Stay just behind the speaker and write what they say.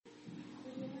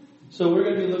So we're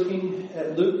going to be looking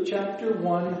at Luke chapter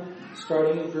 1,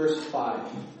 starting at verse 5.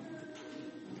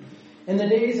 In the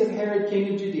days of Herod,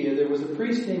 king of Judea, there was a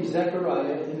priest named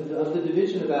Zechariah of the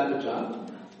division of Abijah,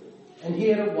 and he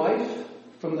had a wife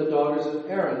from the daughters of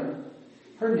Aaron.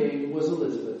 Her name was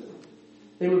Elizabeth.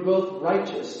 They were both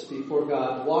righteous before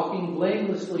God, walking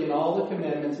blamelessly in all the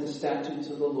commandments and statutes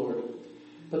of the Lord.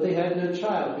 But they had no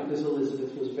child because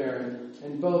Elizabeth was barren,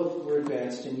 and both were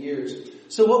advanced in years.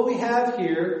 So what we have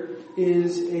here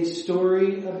is a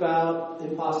story about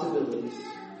impossibilities.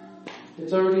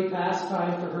 It's already past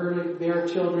time for her to bear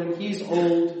children. He's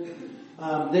old.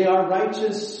 They are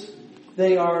righteous.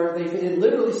 It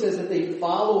literally says that they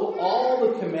follow all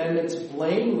the commandments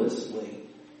blamelessly.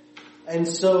 And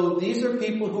so these are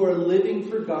people who are living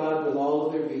for God with all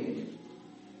of their being.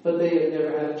 But they have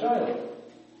never had a child.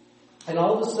 And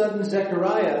all of a sudden,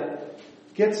 Zechariah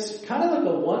gets kind of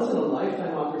like a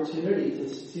once-in-a-lifetime opportunity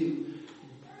to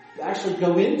actually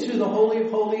go into the Holy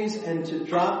of Holies and to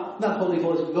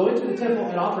go into the temple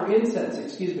and offer incense,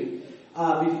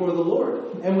 before the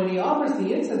Lord. And when he offers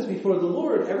the incense before the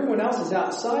Lord, everyone else is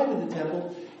outside of the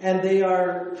temple and they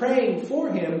are praying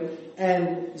for him.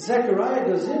 And Zechariah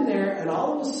goes in there and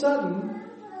all of a sudden,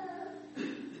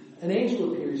 an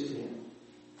angel appears to him.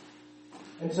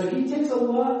 And so he takes a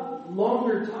lot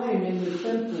longer time in the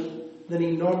temple than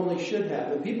he normally should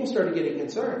have. And people started getting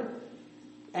concerned.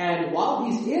 And while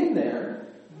he's in there,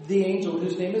 the angel,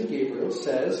 whose name is Gabriel,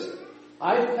 says,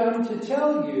 I've come to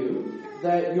tell you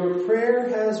that your prayer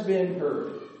has been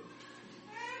heard.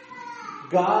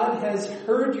 God has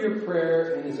heard your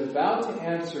prayer and is about to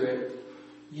answer it.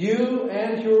 You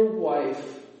and your wife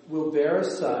will bear a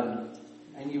son,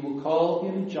 and you will call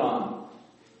him John.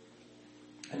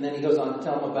 And then he goes on to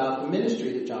tell him about the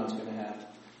ministry that John's going to have.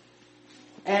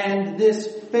 And this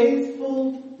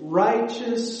faithful,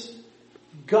 righteous,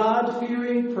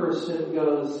 God-fearing person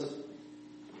goes,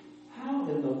 how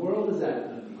in the world is that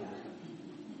going to be happening?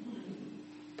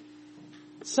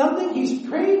 Something he's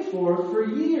prayed for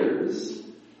years.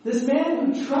 This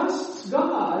man who trusts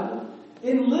God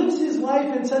and lives his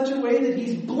life in such a way that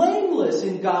he's blameless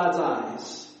in God's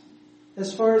eyes.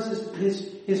 As far as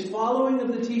his following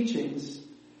of the teachings.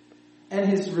 And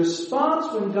his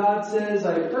response when God says,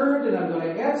 I've heard and I'm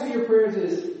going to answer your prayers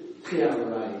is, yeah,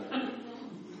 right.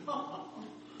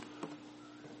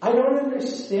 I don't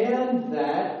understand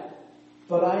that,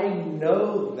 but I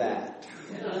know that.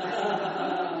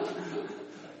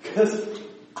 Because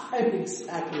I'm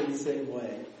exactly the same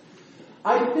way.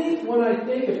 I think when I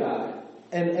think about it,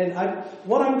 and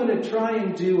what I'm going to try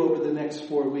and do over the next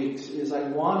 4 weeks is I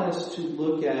want us to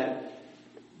look at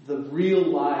the real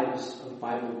lives of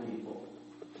Bible people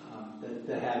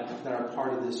that are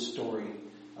part of this story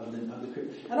of the.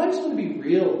 And I just want to be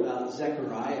real about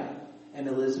Zechariah and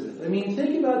Elizabeth. I mean,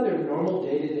 think about their normal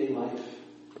day-to-day life.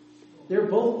 They're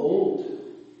both old.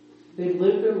 They've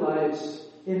lived their lives.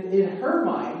 In her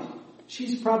mind,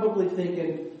 she's probably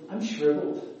thinking, I'm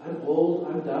shriveled. I'm old.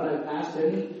 I'm done. I've passed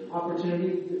any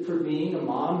opportunity for being a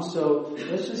mom. So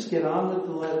let's just get on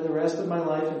with the rest of my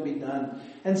life and be done.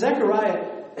 And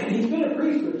Zechariah, he's been a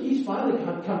priest, but he's finally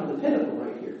come to the pinnacle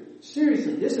right here.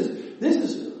 Seriously, this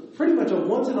is pretty much a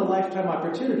once-in-a-lifetime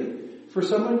opportunity for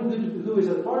someone who is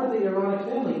a part of the Aaronic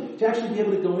family to actually be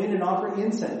able to go in and offer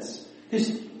incense.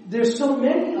 Because there's so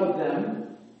many of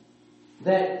them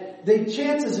that the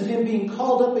chances of him being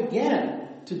called up again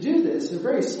to do this are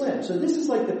very slim. So this is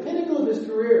like the pinnacle of his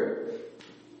career.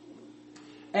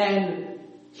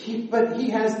 But he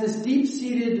has this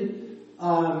deep-seated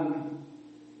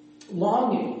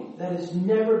longing that has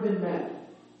never been met.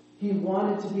 He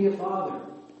wanted to be a father.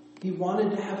 He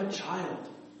wanted to have a child.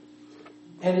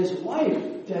 And his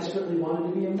wife desperately wanted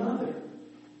to be a mother.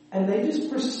 And they just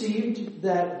perceived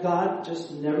that God just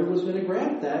never was going to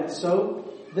grant that.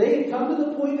 So they had come to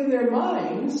the point in their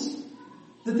minds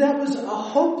that was a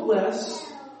hopeless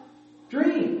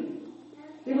dream.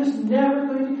 It was never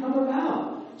going to come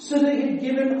about. So they had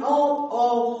given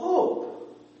all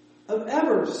hope of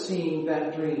ever seeing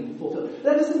that dream fulfilled.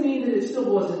 That doesn't mean that it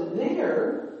still wasn't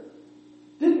there.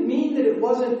 Didn't mean that it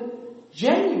wasn't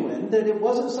genuine, that it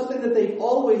wasn't something that they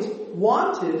always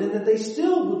wanted and that they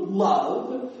still would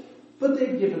love, but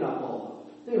they'd given up all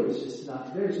hope.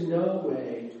 There's no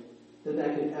way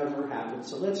that could ever happen.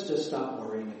 So let's just stop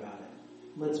worrying about it.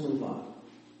 Let's move on.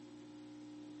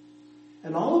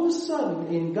 And all of a sudden,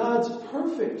 in God's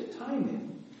perfect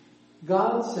timing,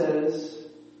 God says,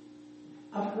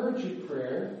 I've heard your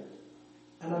prayer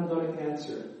and I'm going to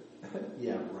answer it.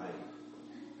 Yeah, right.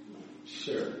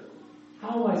 Sure.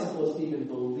 How am I supposed to even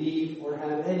believe or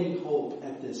have any hope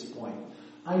at this point?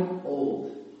 I'm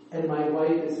old, and my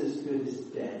wife is as good as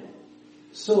dead.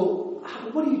 So,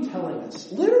 what are you telling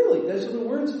us? Literally, those are the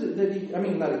words that he,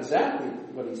 not exactly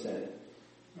what he said,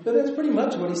 but that's pretty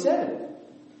much what he said.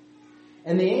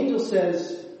 And the angel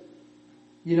says,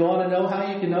 you want to know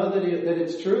how you can know that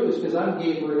it's true? It's because I'm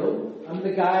Gabriel. I'm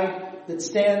the guy that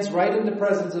stands right in the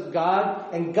presence of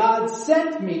God, and God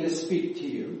sent me to speak to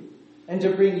you and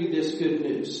to bring you this good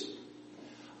news.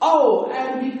 Oh,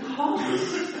 and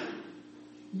because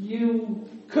you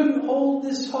couldn't hold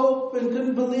this hope and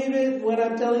couldn't believe it when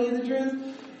I'm telling you the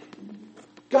truth,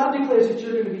 God declares that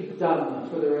you're going to be dumb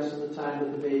for the rest of the time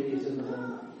that the baby is in the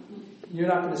womb. You're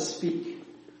not going to speak.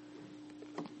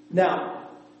 Now,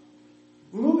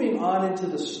 moving on into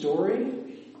the story,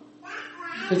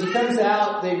 because he comes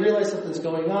out, they realize something's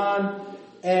going on,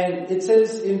 and it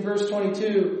says in verse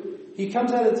 22, he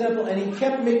comes out of the temple and he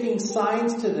kept making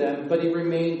signs to them, but he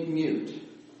remained mute.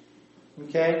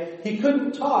 Okay? He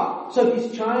couldn't talk, so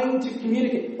he's trying to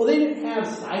communicate. Well, they didn't have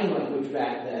sign language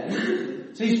back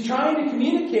then. So he's trying to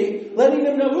communicate, letting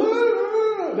them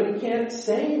know, but he can't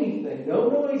say anything. No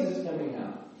noise is coming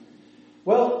out.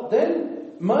 Well,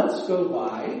 then months go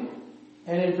by,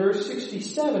 and in verse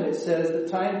 67 it says the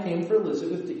time came for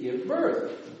Elizabeth to give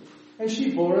birth. And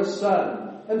she bore a son.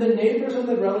 And the neighbors and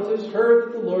the relatives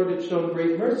heard that the Lord had shown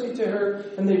great mercy to her,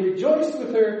 and they rejoiced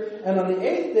with her. And on the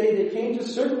 8th day they came to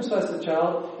circumcise the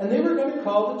child, and they were going to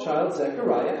call the child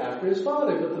Zechariah after his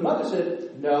father. But the mother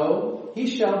said, no, he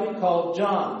shall be called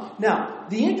John. Now,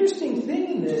 the interesting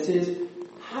thing in this is,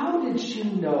 how did she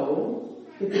know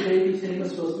that the baby's name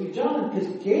was supposed to be John?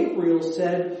 Because Gabriel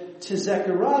said to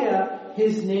Zechariah,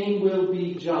 his name will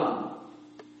be John.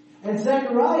 And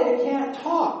Zechariah can't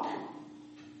talk.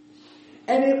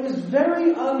 And it was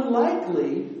very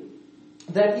unlikely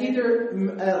that either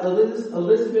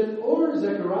Elizabeth or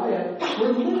Zechariah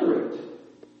were literate.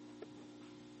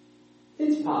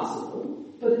 It's possible,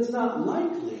 but it's not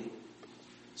likely.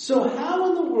 So how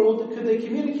in the world could they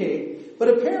communicate? But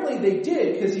apparently they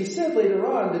did, because he said later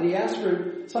on that he asked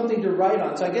for something to write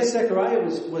on. So I guess Zechariah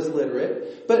was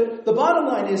literate. But the bottom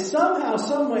line is, somehow,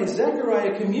 some way,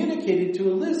 Zechariah communicated to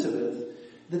Elizabeth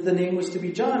that the name was to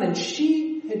be John, and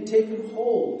she had taken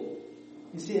hold.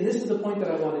 You see, and this is the point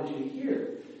that I wanted you to hear.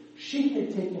 She had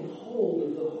taken hold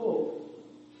of the hope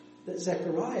that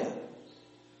Zechariah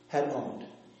had owned.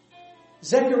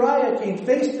 Zechariah came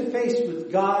face to face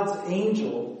with God's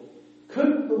angel,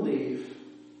 couldn't believe,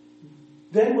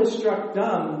 then was struck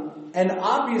dumb, and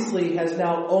obviously has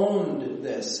now owned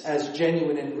this as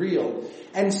genuine and real.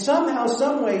 And somehow,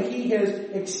 some way, he has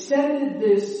extended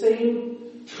this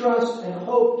same trust and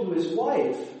hope to his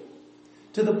wife,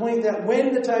 to the point that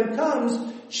when the time comes,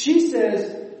 she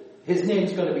says, his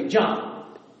name's going to be John.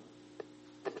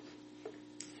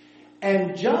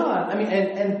 And John,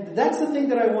 and that's the thing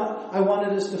that I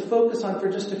wanted us to focus on for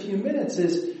just a few minutes,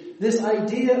 is this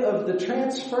idea of the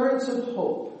transference of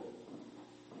hope.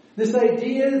 This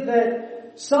idea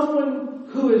that someone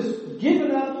who has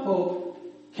given up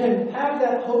hope can have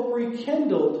that hope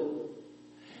rekindled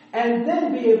and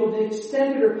then be able to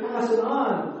extend it or pass it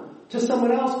on to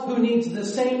someone else who needs the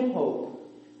same hope.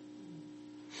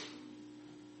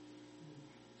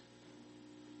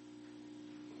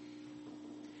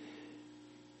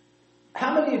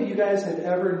 How many of you guys have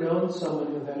ever known someone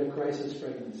who had a crisis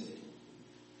pregnancy?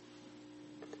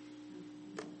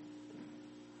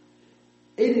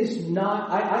 It is not...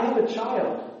 I have a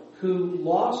child who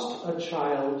lost a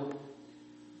child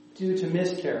due to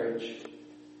miscarriage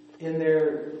in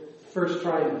their first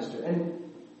trimester.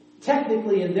 And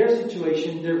technically, in their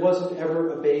situation, there wasn't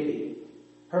ever a baby.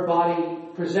 Her body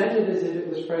presented as if it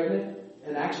was pregnant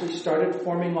and actually started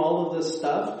forming all of this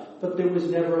stuff, but there was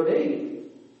never a baby.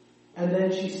 And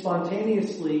then she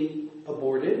spontaneously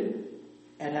aborted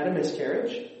and had a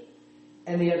miscarriage.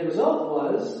 And the end result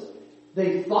was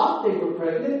they thought they were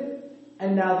pregnant,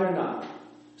 and now they're not.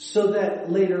 So that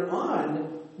later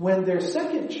on, when their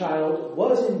second child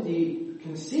was indeed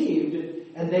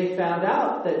conceived, and they found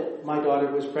out that my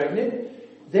daughter was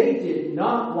pregnant, they did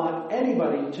not want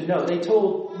anybody to know. They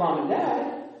told mom and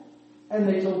dad, and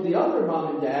they told the other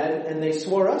mom and dad, and they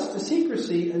swore us to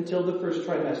secrecy until the first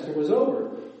trimester was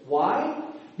over. Why?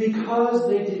 Because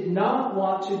they did not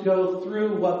want to go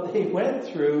through what they went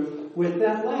through with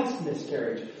that last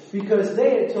miscarriage. Because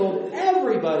they had told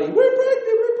everybody, we're pregnant,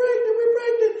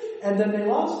 and then they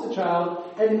lost the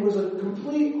child, and it was a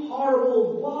complete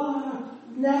horrible,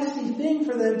 nasty thing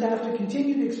for them to have to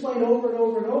continue to explain over and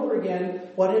over and over again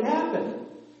what had happened.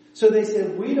 So they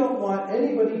said, we don't want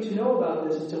anybody to know about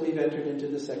this until we've entered into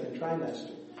the second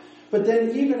trimester. But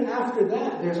then even after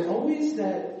that, there's always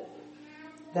that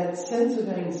sense of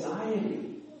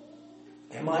anxiety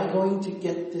Am I going to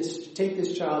take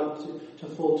this child to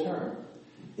full term?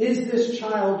 Is this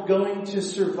child going to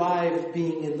survive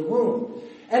being in the womb?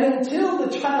 And until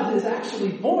the child is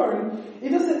actually born, it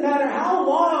doesn't matter how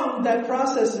long that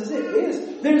process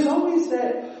is. There's always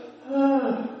that,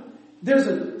 there's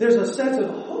a sense of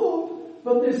hope,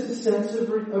 but there's a sense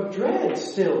of dread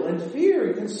still, and fear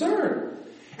and concern.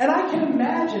 And I can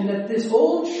imagine that this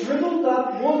old shriveled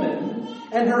up woman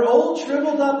and her old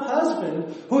shriveled up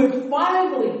husband, who had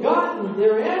finally gotten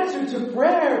their answer to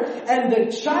prayer and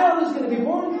the child is going to be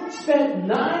born, spent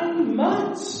 9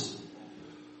 months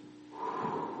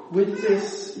with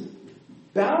this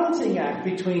balancing act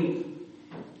between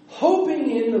hoping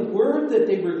in the word that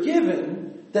they were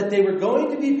given, that they were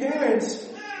going to be parents,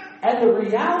 and the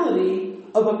reality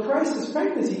of a crisis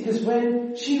pregnancy. Because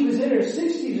when she was in her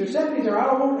 60s or 70s or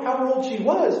however old she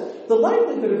was, the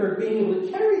likelihood of her being able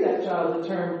to carry that child to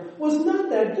term was not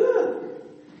that good.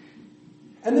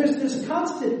 And there's this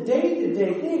constant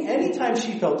day-to-day thing. Anytime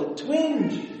she felt a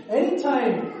twinge,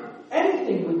 anytime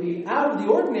anything would be out of the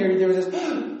ordinary, there was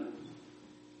this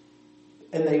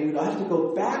and they would have to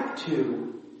go back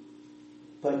to,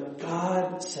 but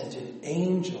God sent an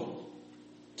angel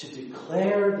to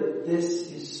declare that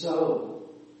this is so.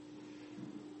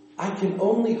 I can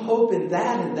only hope in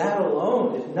that and that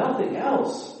alone, if nothing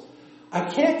else. I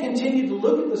can't continue to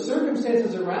look at the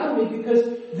circumstances around me because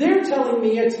they're telling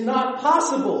me it's not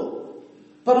possible.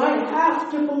 But I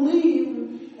have to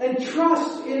believe and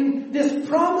trust in this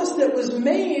promise that was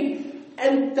made.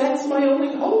 And that's my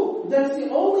only hope. That's the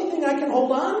only thing I can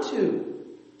hold on to.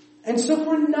 And so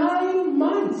for 9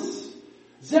 months,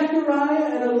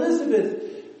 Zechariah and Elizabeth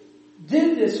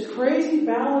did this crazy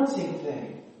balancing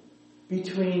thing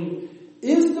between,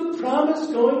 is the promise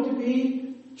going to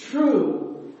be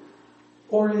true?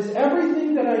 Or is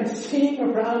everything that I'm seeing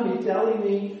around me telling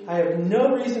me I have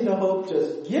no reason to hope,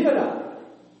 just give it up?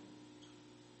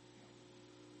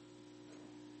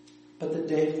 But the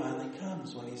day finally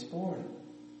comes when he's born.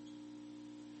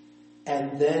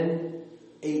 And then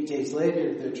 8 days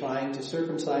later, they're trying to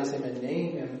circumcise him and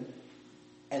name him.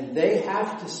 And they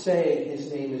have to say his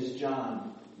name is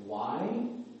John. Why?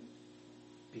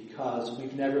 Because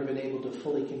we've never been able to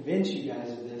fully convince you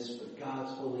guys of this, but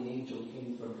God's holy angel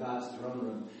came from God's throne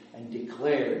room and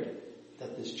declared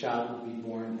that this child would be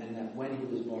born, and that when he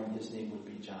was born, his name would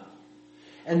be John.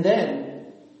 And then,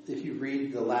 if you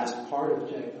read the last part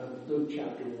of Luke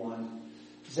chapter 1,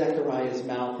 Zechariah's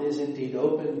mouth is indeed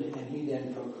opened, and he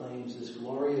then proclaims this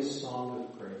glorious song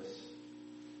of praise.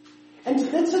 And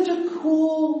that's such a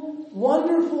cool,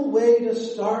 wonderful way to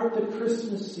start the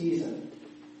Christmas season.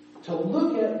 To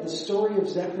look at the story of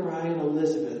Zechariah and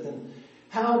Elizabeth and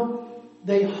how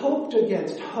they hoped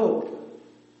against hope.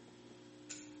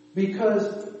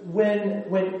 Because when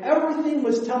everything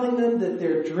was telling them that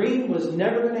their dream was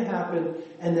never going to happen,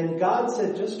 and then God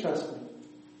said, just trust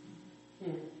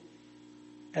me.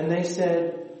 And they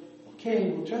said,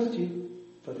 okay, we'll trust you,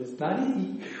 but it's not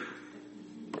easy.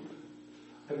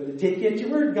 I'm going to take you at your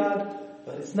word, God,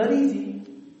 but it's not easy.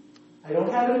 I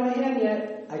don't have it in my hand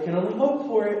yet. I can only hope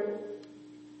for it.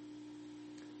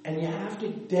 And you have to,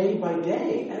 day by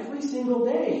day, every single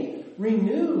day,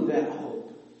 renew that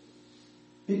hope.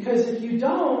 Because if you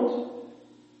don't,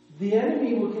 the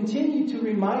enemy will continue to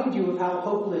remind you of how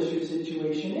hopeless your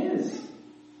situation is.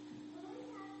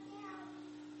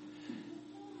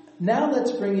 Now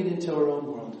let's bring it into our own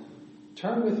world.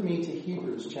 Turn with me to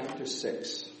Hebrews chapter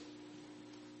 6.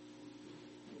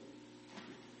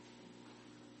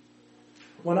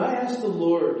 When I asked the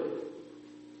Lord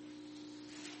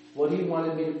what he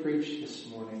wanted me to preach this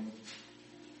morning,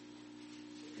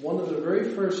 one of the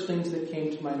very first things that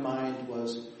came to my mind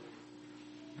was,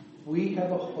 we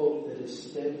have a hope that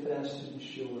is steadfast and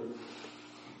sure.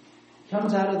 It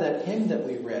comes out of that hymn that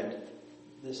we read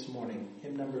this morning,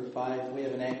 hymn number 5. We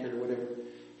have an anchor or whatever,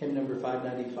 hymn number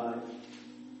 595.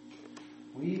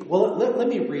 Let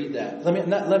me read that.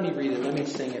 Let me read it. Let me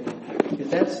sing it.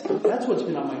 Because that's what's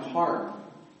been on my heart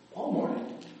all morning.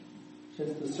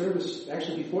 Since the service,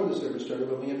 actually before the service started,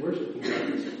 when we had worship,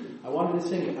 I wanted to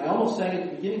sing it. I almost sang it at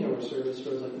the beginning of our service,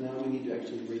 but I was like, no, we need to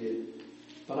actually read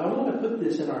it. But I want to put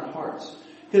this in our hearts,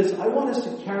 because I want us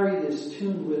to carry this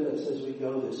tune with us as we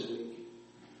go this week.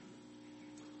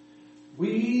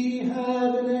 We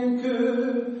have an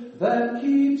anchor that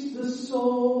keeps the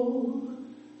soul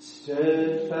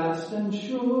steadfast and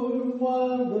sure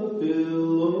while the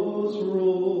billows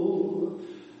roll,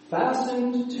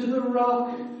 fastened to the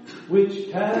rock which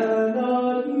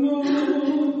cannot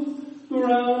move,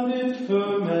 grounded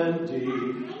firm and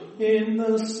deep in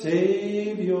the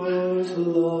Savior's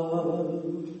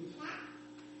love.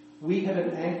 we have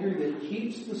an anchor that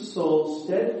keeps the soul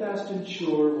steadfast and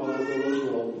sure while the billows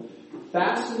roll,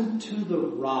 fastened to the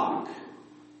rock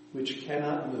which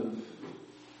cannot move,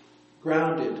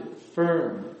 grounded,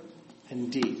 firm,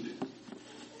 and deep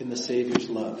in the Savior's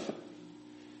love.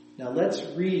 Now let's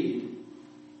read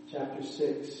chapter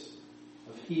 6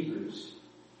 of Hebrews,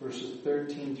 verses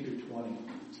 13 through 20.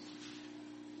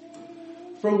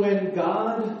 For when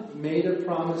God made a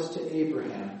promise to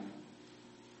Abraham,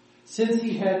 since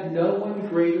he had no one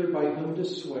greater by whom to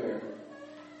swear,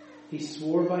 he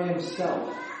swore by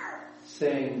himself,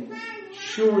 saying,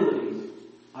 surely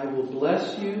I will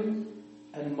bless you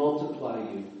and multiply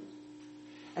you.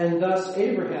 And thus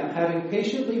Abraham, having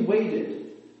patiently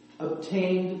waited,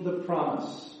 obtained the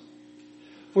promise.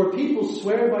 For people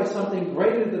swear by something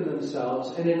greater than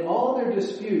themselves, and in all their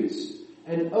disputes,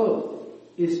 an oath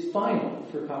is final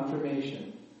for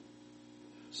confirmation.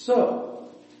 So,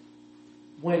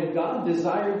 when God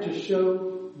desired to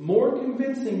show more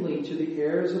convincingly to the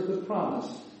heirs of the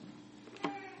promise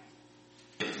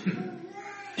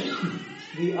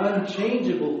the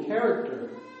unchangeable character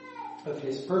of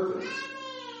his purpose,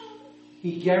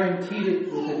 he guaranteed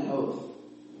it with an oath,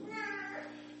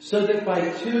 so that by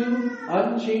two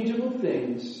unchangeable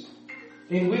things,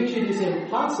 in which it is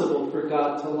impossible for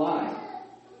God to lie,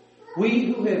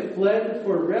 we who have fled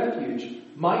for refuge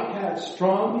might have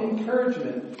strong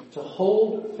encouragement to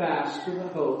hold fast to the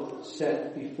hope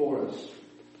set before us.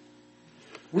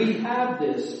 We have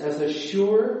this as a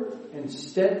sure and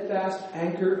steadfast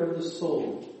anchor of the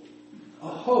soul, a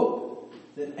hope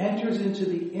that enters into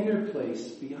the inner place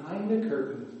behind the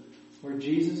curtain where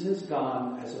Jesus has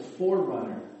gone as a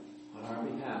forerunner on our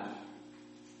behalf,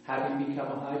 having become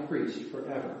a high priest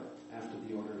forever after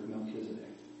the order of Melchizedek.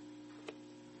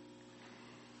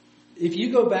 If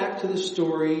you go back to the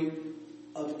story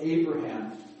of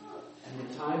Abraham and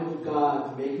the time of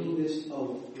God making this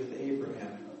oath with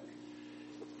Abraham,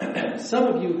 some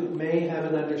of you may have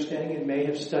an understanding and may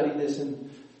have studied this, and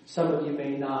some of you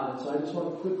may not. And so I just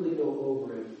want to quickly go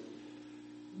over it.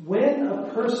 When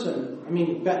a person,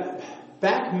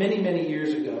 back many, many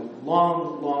years ago,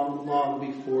 long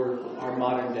before our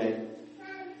modern day,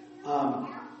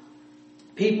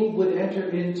 people would enter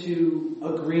into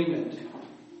agreement,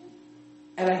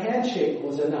 and a handshake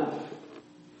was enough.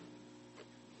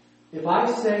 If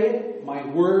I say it, my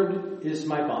word is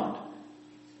my bond.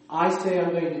 I say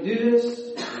I'm going to do this,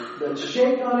 let's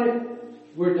shake on it,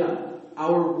 we're done.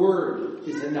 Our word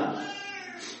is enough.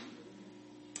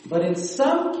 But in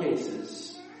some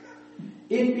cases,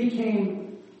 it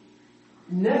became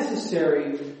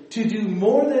necessary to do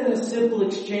more than a simple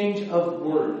exchange of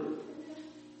word.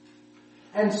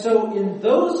 And so in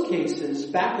those cases,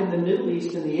 back in the Middle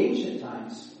East in the ancient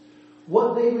times,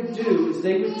 what they would do is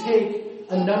they would take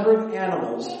a number of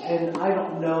animals, and I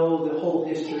don't know the whole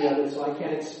history of it, so I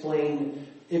can't explain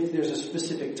if there's a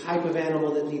specific type of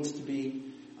animal that needs to be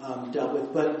dealt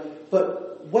with.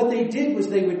 But what they did was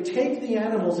they would take the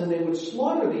animals and they would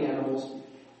slaughter the animals,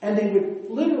 and they would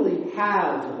literally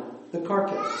halve the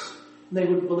carcass. And they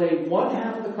would lay one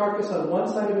half of the carcass on one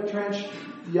side of a trench,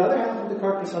 the other half of the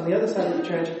carcass on the other side of the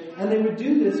trench, and they would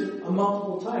do this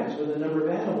multiple times with a number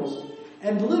of animals.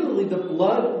 And literally the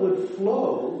blood would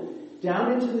flow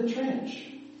down into the trench.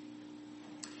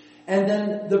 And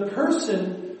then the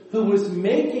person who was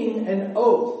making an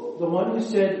oath, the one who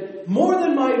said, more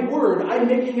than my word, I'm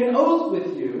making an oath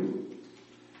with you,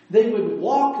 they would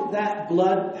walk that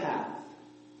blood path.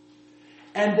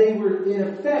 And they were in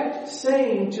effect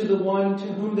saying to the one to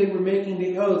whom they were making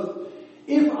the oath,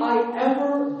 if I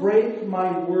ever break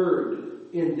my word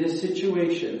in this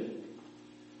situation,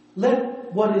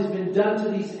 let what has been done to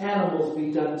these animals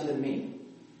be done to me.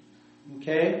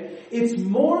 Okay? It's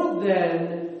more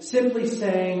than simply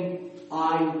saying,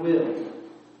 I will.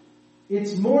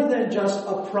 It's more than just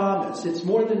a promise. It's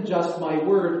more than just my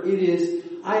word. It is,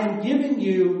 I am giving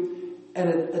you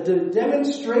a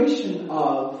demonstration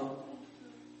of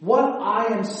what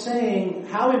I am saying,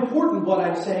 how important what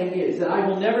I'm saying is, that I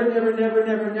will never, ever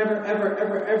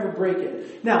break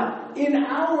it. Now, in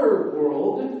our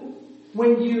world,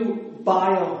 when you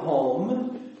buy a home,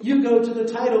 you go to the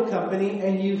title company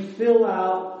and you fill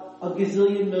out a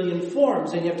gazillion million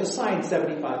forms and you have to sign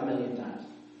 75 million times.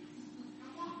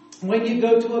 When you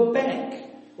go to a bank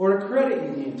or a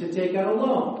credit union to take out a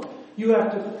loan, you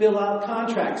have to fill out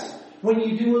contracts. When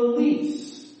you do a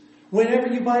lease,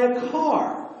 whenever you buy a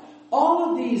car,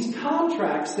 all of these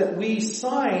contracts that we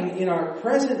sign in our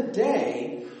present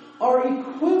day are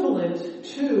equivalent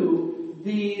to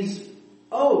these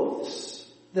oaths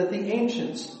that the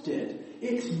ancients did.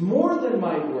 It's more than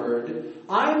my word.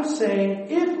 I'm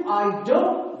saying if I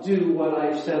don't do what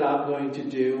I've said I'm going to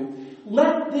do,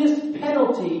 let this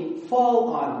penalty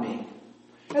fall on me.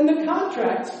 And the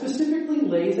contract specifically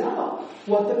lays out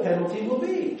what the penalty will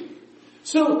be.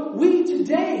 So we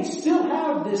today still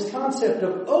have this concept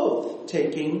of oath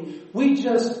taking. We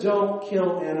just don't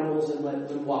kill animals and let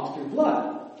them walk through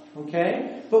blood.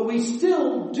 Okay? But we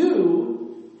still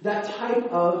do that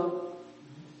type of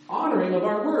honoring of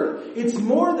our word. It's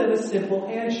more than a simple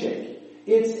handshake.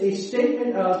 It's a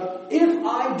statement of, if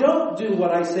I don't do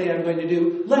what I say I'm going to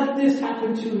do, let this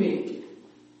happen to me.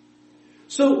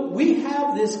 So we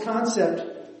have this concept,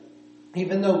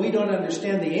 even though we don't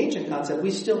understand the ancient concept,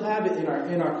 we still have it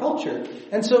in our culture.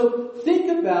 And so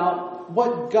think about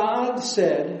what God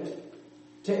said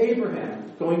to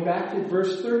Abraham, going back to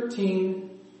verse 13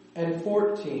 and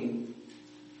 14.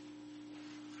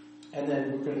 And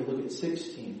then we're going to look at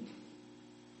 16.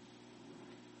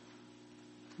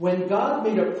 When God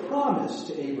made a promise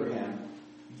to Abraham,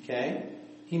 okay,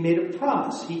 he made a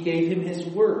promise. He gave him his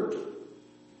word.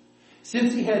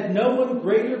 Since he had no one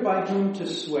greater by whom to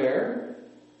swear,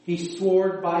 he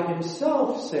swore by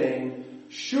himself, saying,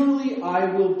 surely I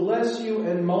will bless you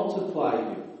and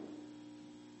multiply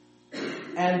you.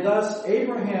 And thus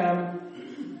Abraham,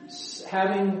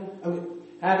 having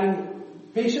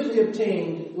patiently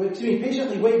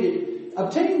waited,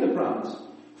 obtained the promise.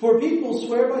 For people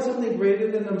swear by something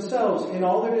greater than themselves in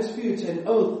all their disputes, and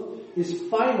oath is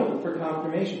final for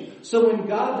confirmation. So when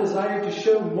God desired to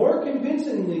show more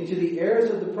convincingly to the heirs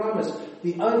of the promise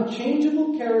the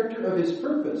unchangeable character of his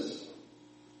purpose,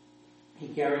 he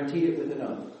guaranteed it with an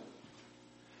oath.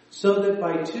 So that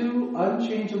by two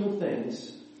unchangeable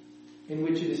things, in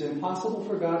which it is impossible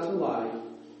for God to lie,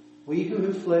 we who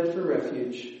have fled for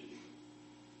refuge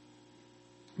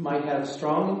might have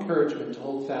strong encouragement to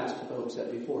hold fast to the hope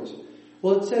set before us.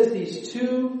 Well, it says these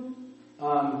two,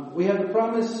 we have the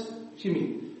promise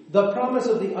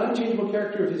of the unchangeable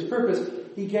character of his purpose,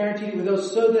 he guaranteed it with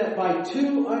those, so that by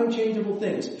two unchangeable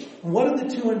things. And what are the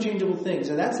two unchangeable things?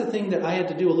 And that's the thing that I had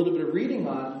to do a little bit of reading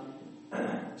on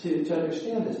to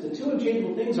understand this. The two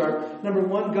unchangeable things are, number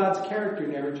one, God's character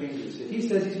never changes. If he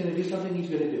says he's going to do something, he's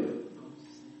going to do it.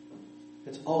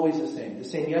 It's always the same. The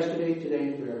same yesterday, today,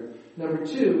 and forever. Number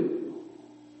two,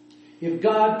 if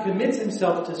God commits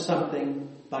himself to something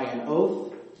by an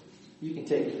oath, you can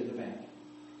take it to the bank.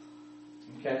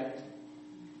 Okay?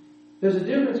 There's a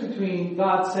difference between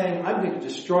God saying, I'm going to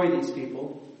destroy these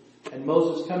people, and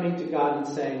Moses coming to God and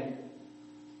saying,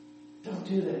 don't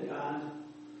do that, God.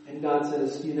 And God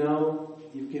says,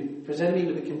 you can present me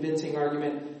with a convincing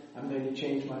argument, I'm going to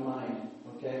change my mind.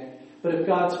 Okay? But if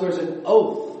God swears an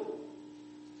oath,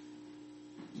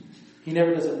 he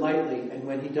never does it lightly, and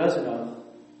when he does an oath,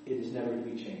 it is never to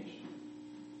be changed.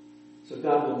 So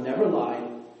God will never lie,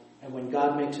 and when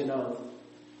God makes an oath,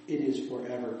 it is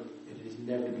forever. It is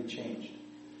never to be changed.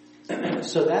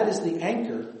 So that is the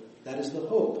anchor, that is the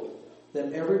hope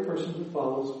that every person who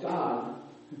follows God,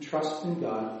 who trusts in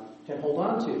God, can hold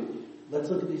on to. Let's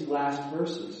look at these last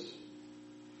verses.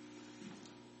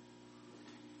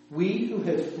 We who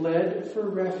have fled for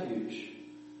refuge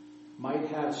might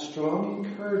have strong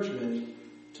encouragement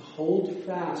to hold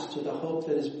fast to the hope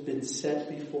that has been set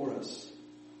before us.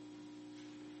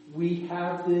 We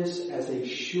have this as a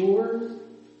sure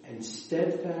and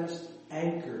steadfast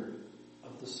anchor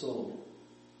of the soul.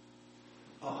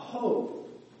 A hope,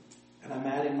 and I'm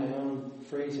adding my own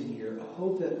phrasing here, a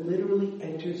hope that literally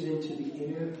enters into the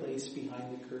inner place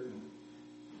behind the curtain.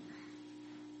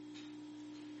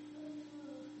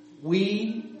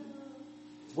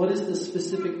 What is the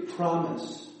specific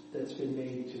promise that's been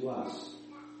made to us?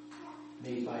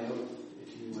 Made by oath,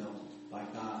 if you will, by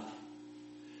God.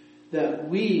 That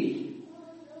we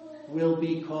will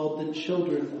be called the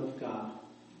children of God.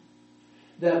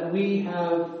 That we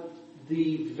have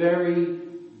the very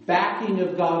backing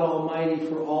of God Almighty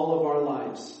for all of our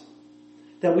lives.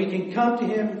 That we can come to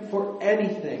Him for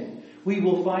anything. We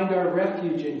will find our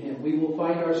refuge in Him. We will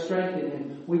find our strength in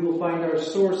Him. We will find our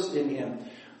source in Him.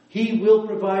 He will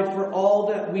provide for all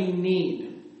that we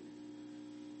need.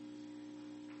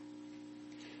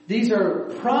 These are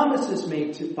promises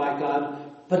made by God,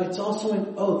 but it's also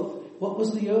an oath. What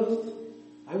was the oath?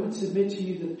 I would submit to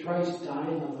you that Christ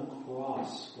dying on the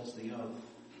cross was the oath.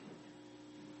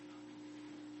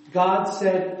 God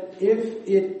said, if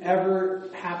it ever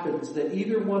happens that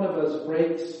either one of us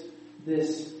breaks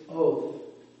this oath,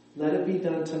 let it be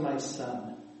done to my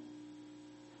son.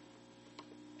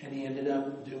 And he ended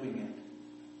up doing it.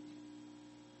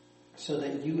 So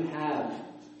that you have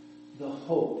the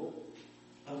hope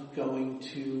of going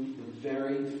to the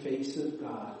very face of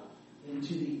God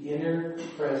into the inner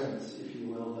presence, if you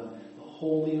will, the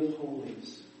Holy of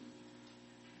Holies.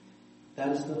 That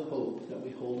is the hope that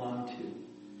we hold on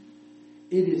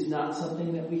to. It is not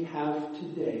something that we have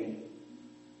today.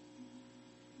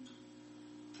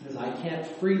 Because I can't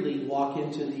freely walk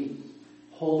into the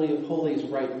Holy of Holies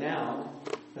right now,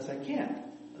 because I can't,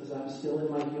 because I'm still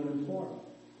in my human form.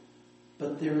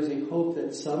 But there is a hope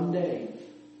that someday,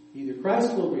 either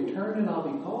Christ will return and I'll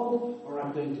be called, or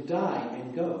I'm going to die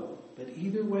and go. But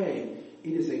either way,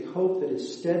 it is a hope that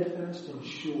is steadfast and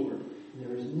sure. And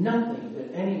there is nothing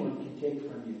that anyone can take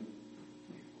from you.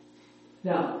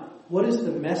 Now, what is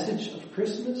the message of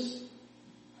Christmas?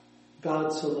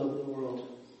 God so loved the world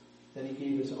that he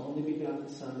gave his only begotten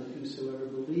Son, that whosoever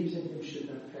believes in him should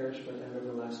not perish but have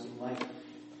everlasting life.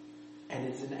 And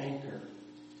it's an anchor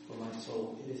for my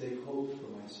soul. It is a hope for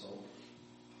my soul.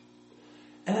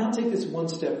 And I'll take this one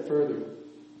step further.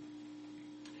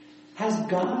 Has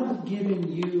God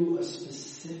given you a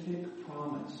specific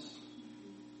promise?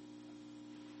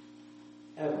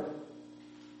 Ever?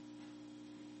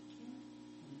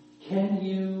 Can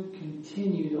you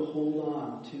continue to hold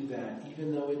on to that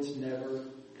even though it's never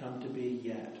come to be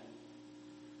yet?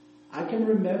 I can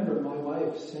remember my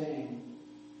wife saying,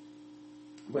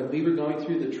 when we were going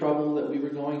through the trouble that we were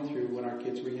going through when our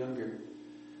kids were younger,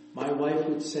 my wife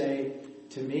would say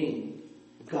to me,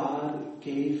 God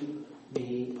gave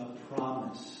me a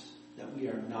promise that we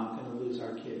are not going to lose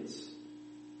our kids,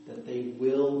 that they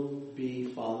will be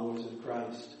followers of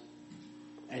Christ.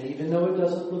 And even though it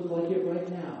doesn't look like it right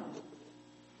now,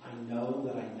 I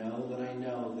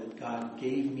know that God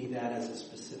gave me that as a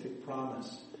specific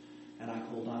promise, and I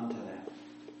hold on to that.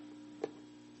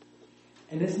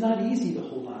 And it's not easy to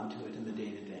hold on to it in the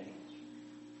day-to-day.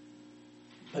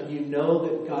 But you know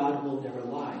that God will never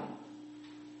lie.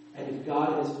 And if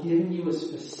God has given you a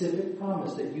specific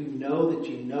promise that you know that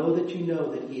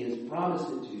he has promised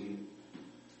it to you,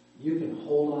 you can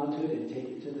hold on to it and take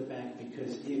it to the bank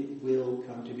because it will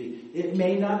come to be. It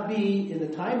may not be in the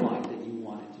timeline that you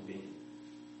want it to be,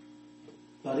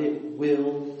 but it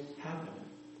will happen.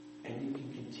 And you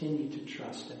can continue to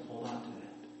trust and hold on to that.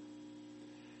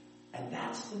 And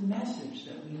that's the message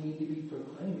that we need to be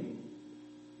proclaiming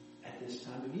at this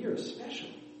time of year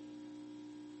especially.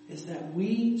 Is that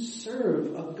we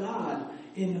serve a God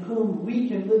in whom we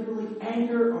can literally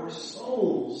anchor our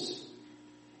souls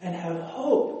and have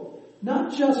hope.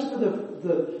 Not just for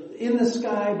the in the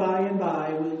sky by and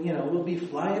by, we'll be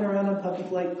flying around on puffy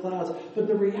flight clouds. But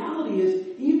the reality is,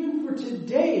 even for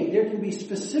today, there can be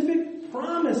specific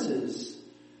promises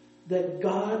that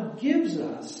God gives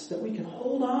us that we can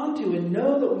hold on to and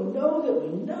know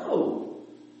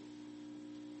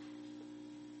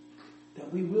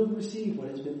that we will receive what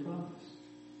has been promised.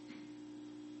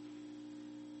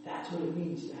 That's what it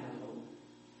means to have hope.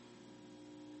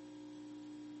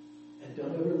 And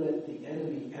don't ever let the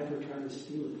enemy ever try to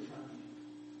steal it from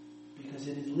you. Because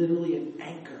it is literally an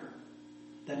anchor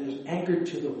that is anchored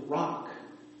to the rock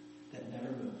that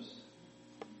never moves.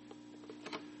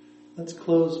 Let's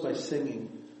close by singing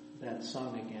that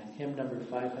song again. Hymn number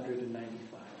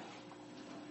 595.